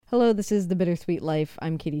Hello, this is The Bittersweet Life.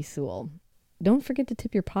 I'm Katie Sewell. Don't forget to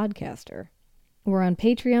tip your podcaster. We're on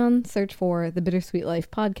Patreon, search for The Bittersweet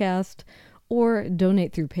Life Podcast, or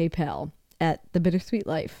donate through PayPal at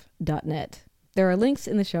thebittersweetlife.net. There are links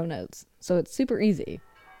in the show notes, so it's super easy.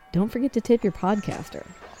 Don't forget to tip your podcaster.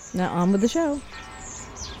 Now on with the show.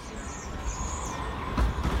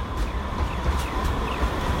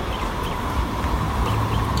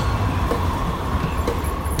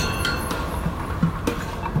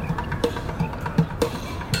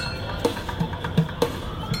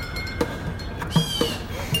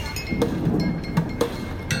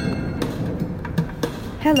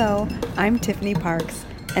 Hello, I'm Tiffany Parks,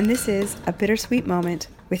 and this is A Bittersweet Moment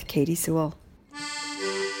with Katie Sewell.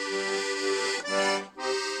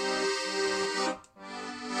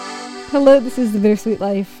 Hello, this is The Bittersweet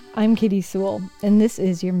Life. I'm Katie Sewell, and this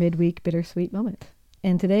is your midweek Bittersweet Moment.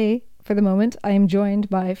 And today, for the moment, I am joined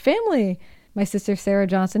by family. My sister Sarah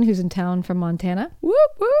Johnson, who's in town from Montana.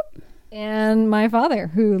 Whoop, whoop. And my father,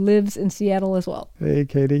 who lives in Seattle as well. Hey,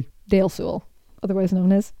 Katie. Dale Sewell, otherwise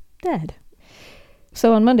known as Dad.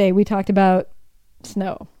 So on Monday, we talked about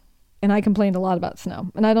snow, and I complained a lot about snow.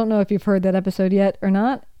 And I don't know if you've heard that episode yet or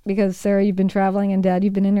not, because Sarah, you've been traveling, and Dad,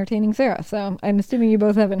 you've been entertaining Sarah. So I'm assuming you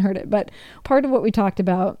both haven't heard it. But part of what we talked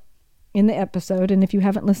about in the episode, and if you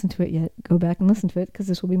haven't listened to it yet, go back and listen to it, because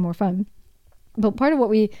this will be more fun. But part of what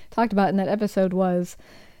we talked about in that episode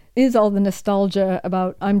is all the nostalgia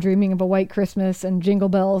about I'm Dreaming of a White Christmas and Jingle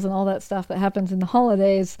Bells and all that stuff that happens in the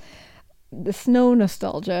holidays. The snow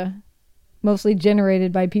nostalgia, mostly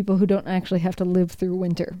generated by people who don't actually have to live through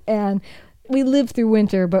winter. And we live through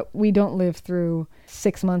winter, but we don't live through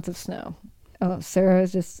 6 months of snow. Oh, Sarah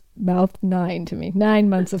has just mouthed 9 to me. 9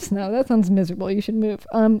 months of snow. That sounds miserable. You should move.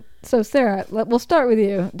 So Sarah, we'll start with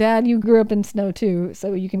you. Dad, you grew up in snow too,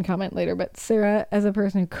 so you can comment later. But Sarah, as a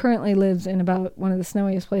person who currently lives in about one of the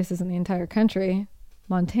snowiest places in the entire country,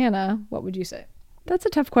 Montana, what would you say? That's a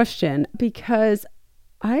tough question, because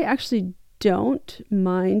I actually don't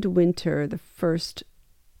mind winter the first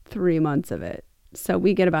 3 months of it. So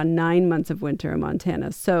we get about 9 months of winter in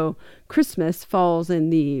Montana. So Christmas falls in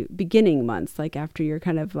the beginning months, like after you're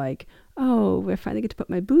kind of like, oh, I finally get to put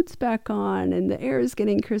my boots back on and the air is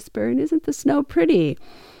getting crisper and isn't the snow pretty?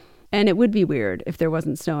 And it would be weird if there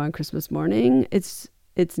wasn't snow on Christmas morning. It's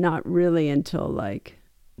not really until like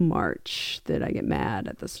March that I get mad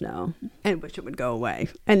at the snow and wish it would go away.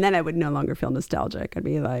 And then I would no longer feel nostalgic. I'd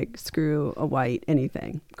be like, screw a white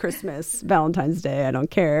anything. Christmas, Valentine's Day, I don't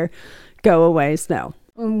care. Go away, snow.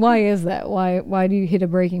 And why is that? Why do you hit a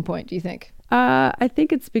breaking point, do you think? I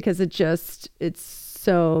think it's because it's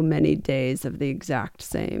so many days of the exact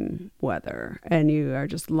same weather. And you are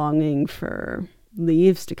just longing for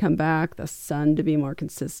leaves to come back, the sun to be more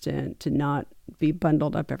consistent, to not be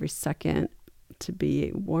bundled up every second, to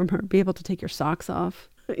be warmer, be able to take your socks off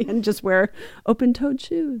and just wear open-toed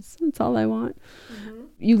shoes. That's all I want. Mm-hmm.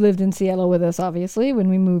 You lived in Seattle with us, obviously, when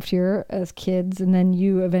we moved here as kids, and then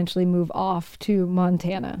you eventually moved off to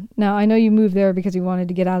Montana. Now, I know you moved there because you wanted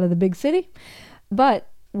to get out of the big city, but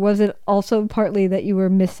was it also partly that you were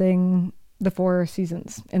missing the 4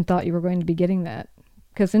 seasons and thought you were going to be getting that?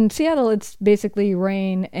 Because in Seattle, it's basically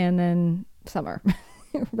rain and then summer,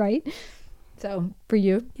 right? So for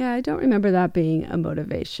you? Yeah, I don't remember that being a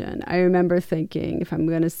motivation. I remember thinking if I'm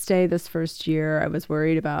going to stay this first year, I was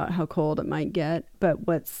worried about how cold it might get. But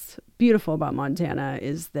what's beautiful about Montana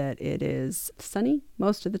is that it is sunny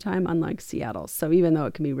most of the time, unlike Seattle. So even though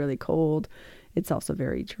it can be really cold, it's also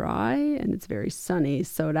very dry and it's very sunny.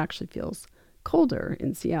 So it actually feels colder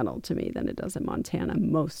in Seattle to me than it does in Montana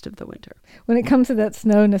most of the winter. When it comes to that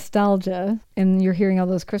snow nostalgia and you're hearing all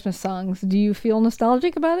those Christmas songs, do you feel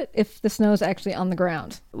nostalgic about it if the snow is actually on the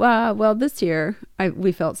ground? Well, this year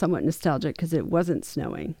we felt somewhat nostalgic because it wasn't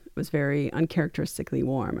snowing. It was very uncharacteristically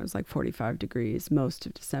warm. It was like 45 degrees most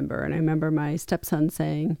of December. And I remember my stepson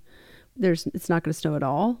saying, it's not going to snow at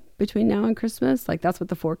all between now and Christmas. Like that's what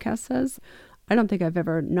the forecast says. I don't think I've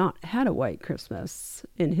ever not had a white Christmas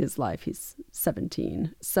in his life. He's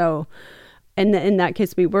 17. So in that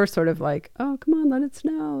case, we were sort of like, oh, come on, let it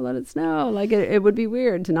snow, let it snow. Like it would be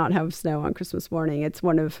weird to not have snow on Christmas morning. It's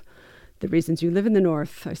one of the reasons you live in the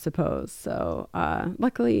North, I suppose. So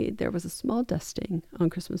luckily, there was a small dusting on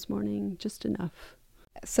Christmas morning, just enough.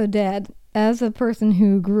 So Dad, as a person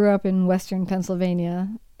who grew up in Western Pennsylvania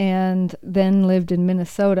and then lived in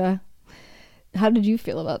Minnesota, how did you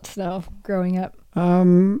feel about snow growing up?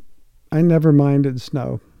 I never minded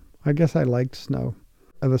snow. I guess I liked snow.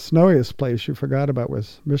 The snowiest place you forgot about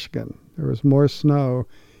was Michigan. There was more snow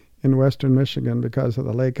in western Michigan because of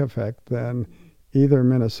the lake effect than either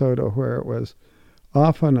Minnesota, where it was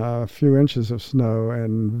often a few inches of snow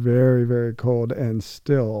and very, very cold and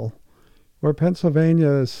still. Where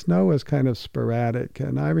Pennsylvania, snow is kind of sporadic,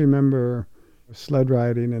 and I remember sled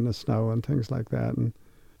riding in the snow and things like that. And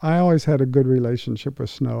I always had a good relationship with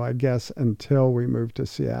snow, I guess, until we moved to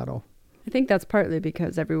Seattle. I think that's partly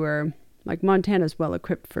because everywhere, like Montana's well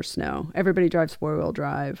equipped for snow. Everybody drives four-wheel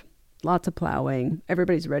drive, lots of plowing.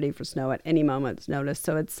 Everybody's ready for snow at any moment's notice.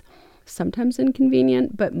 So it's sometimes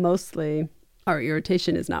inconvenient, but mostly our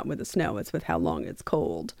irritation is not with the snow. It's with how long it's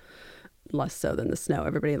cold. Less so than the snow.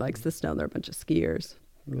 Everybody likes the snow. They're a bunch of skiers.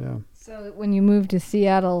 Yeah. So when you move to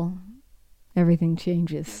Seattle, everything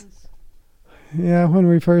changes. Yeah, when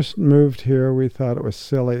we first moved here, we thought it was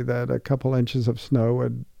silly that a couple inches of snow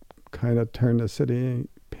would kind of turn the city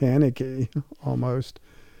panicky almost.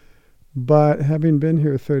 But having been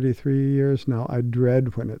here 33 years now, I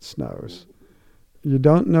dread when it snows. You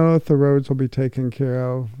don't know if the roads will be taken care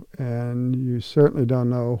of, and you certainly don't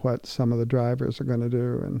know what some of the drivers are going to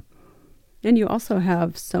do. And you also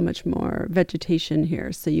have so much more vegetation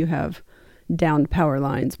here. So you have downed power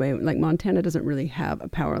lines. Like Montana doesn't really have a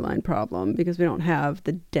power line problem because we don't have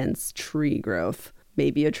the dense tree growth.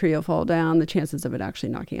 Maybe a tree will fall down. The chances of it actually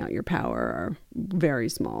knocking out your power are very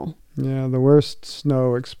small. Yeah, the worst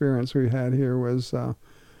snow experience we had here was a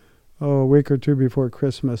week or two before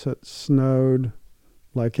Christmas. It snowed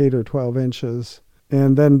like 8 or 12 inches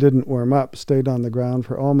and then didn't warm up, stayed on the ground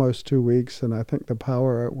for almost 2 weeks. And I think the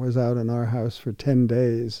power was out in our house for 10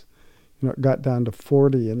 days. It got down to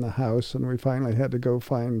 40 in the house, and we finally had to go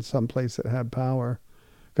find some place that had power.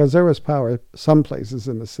 Because there was power some places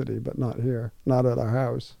in the city, but not here, not at our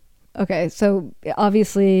house. Okay, so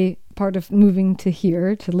obviously part of moving to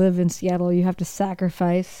here, to live in Seattle, you have to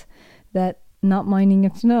sacrifice that not minding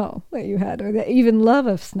of snow that you had, or that even love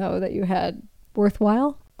of snow that you had.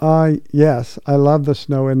 Worthwhile? Yes, I love the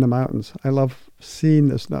snow in the mountains. I love seeing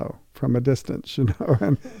the snow from a distance, and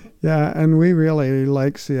yeah, and we really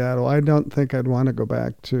like Seattle. I don't think I'd want to go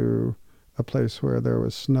back to a place where there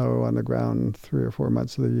was snow on the ground 3 or 4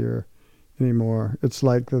 months of the year anymore. It's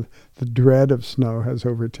like the dread of snow has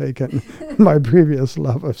overtaken my previous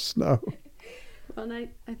love of snow. Well, and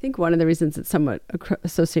I think one of the reasons it's somewhat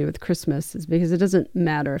associated with Christmas is because it doesn't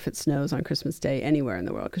matter if it snows on Christmas Day anywhere in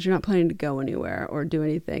the world, because you're not planning to go anywhere or do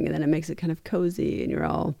anything, and then it makes it kind of cozy, and you're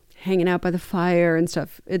all hanging out by the fire and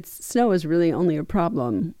stuff. Snow is really only a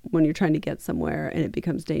problem when you're trying to get somewhere and it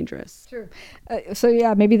becomes dangerous. Sure. So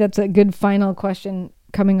yeah, maybe that's a good final question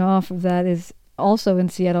coming off of that is also in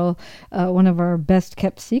Seattle, one of our best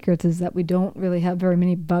kept secrets is that we don't really have very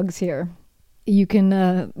many bugs here. You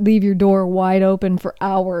can leave your door wide open for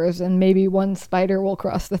hours and maybe one spider will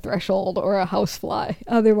cross the threshold or a housefly.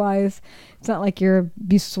 Otherwise, it's not like you're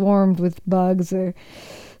beswarmed with bugs or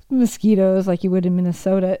mosquitoes like you would in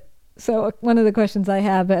Minnesota. So one of the questions I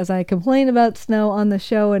have as I complain about snow on the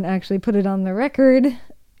show and actually put it on the record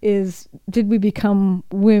is, did we become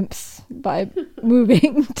wimps by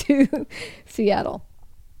moving to Seattle?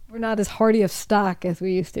 We're not as hardy of stock as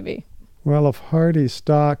we used to be. Well, if hardy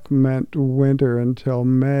stock meant winter until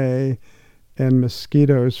May and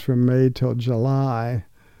mosquitoes from May till July,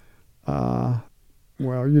 well,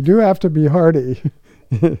 you do have to be hardy,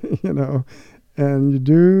 and you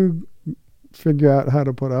do figure out how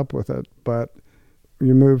to put up with it. But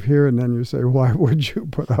you move here and then you say, why would you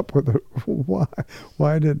put up with it? Why?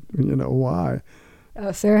 Why?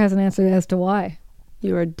 Sarah has an answer as to why.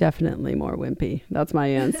 You are definitely more wimpy. That's my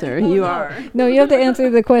answer. You are. No, you have to answer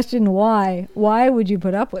the question why. Why would you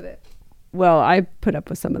put up with it? Well, I put up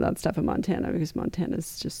with some of that stuff in Montana because Montana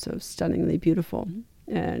is just so stunningly beautiful.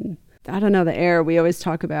 And I don't know, the air, we always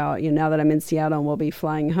talk about, now that I'm in Seattle and we'll be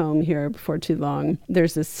flying home here before too long,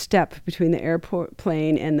 there's this step between the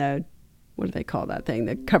airplane and the, what do they call that thing?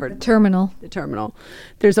 The covered terminal. The terminal.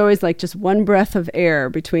 There's always like just one breath of air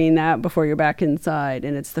between that before you're back inside,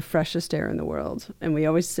 and it's the freshest air in the world. And we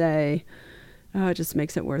always say, it just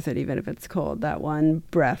makes it worth it, even if it's cold. That one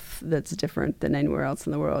breath that's different than anywhere else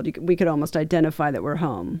in the world. We could almost identify that we're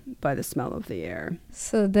home by the smell of the air.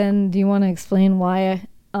 So then do you want to explain why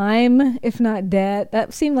I'm, if not Dad?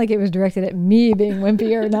 That seemed like it was directed at me being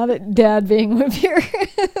wimpier, not at Dad being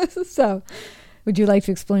wimpier. So would you like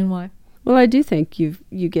to explain why? Well, I do think you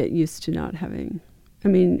get used to not having,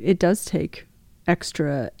 it does take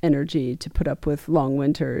extra energy to put up with long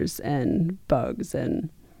winters and bugs and, in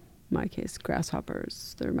my case,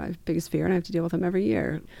 grasshoppers. They're my biggest fear and I have to deal with them every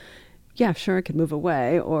year. Yeah, sure, I could move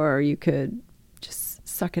away, or you could just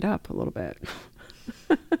suck it up a little bit.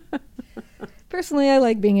 Personally, I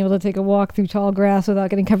like being able to take a walk through tall grass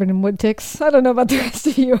without getting covered in wood ticks. I don't know about the rest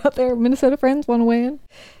of you out there. Minnesota friends want to weigh in?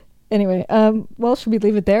 Anyway, well, should we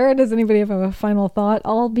leave it there? Does anybody have a final thought?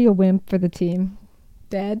 I'll be a wimp for the team.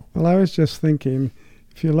 Dad? Well, I was just thinking,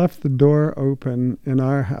 if you left the door open in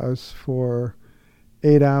our house for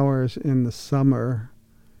 8 hours in the summer,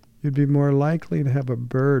 you'd be more likely to have a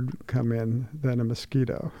bird come in than a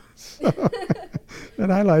mosquito. So,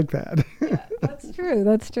 and I like that. Yeah, that's true.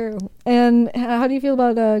 That's true. And how do you feel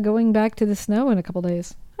about going back to the snow in a couple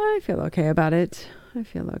days? I feel okay about it. I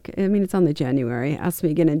feel okay. I mean, it's only January. Ask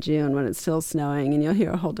me again in June when it's still snowing and you'll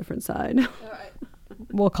hear a whole different side. All right.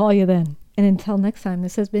 We'll call you then. And until next time,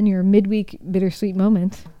 this has been your midweek bittersweet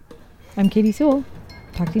moment. I'm Katie Sewell.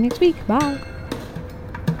 Talk to you next week. Bye.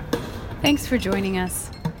 Thanks for joining us.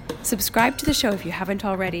 Subscribe to the show if you haven't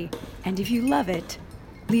already. And if you love it,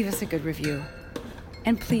 leave us a good review.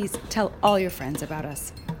 And please tell all your friends about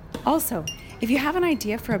us. Also, if you have an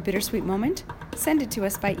idea for a bittersweet moment, send it to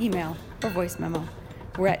us by email or voice memo.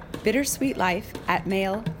 We're at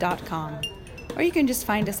bittersweetlife@mail.com. Or you can just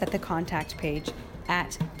find us at the contact page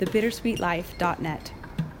at thebittersweetlife.net.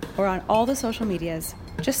 Or on all the social medias,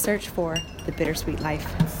 just search for The Bittersweet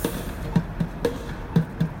Life.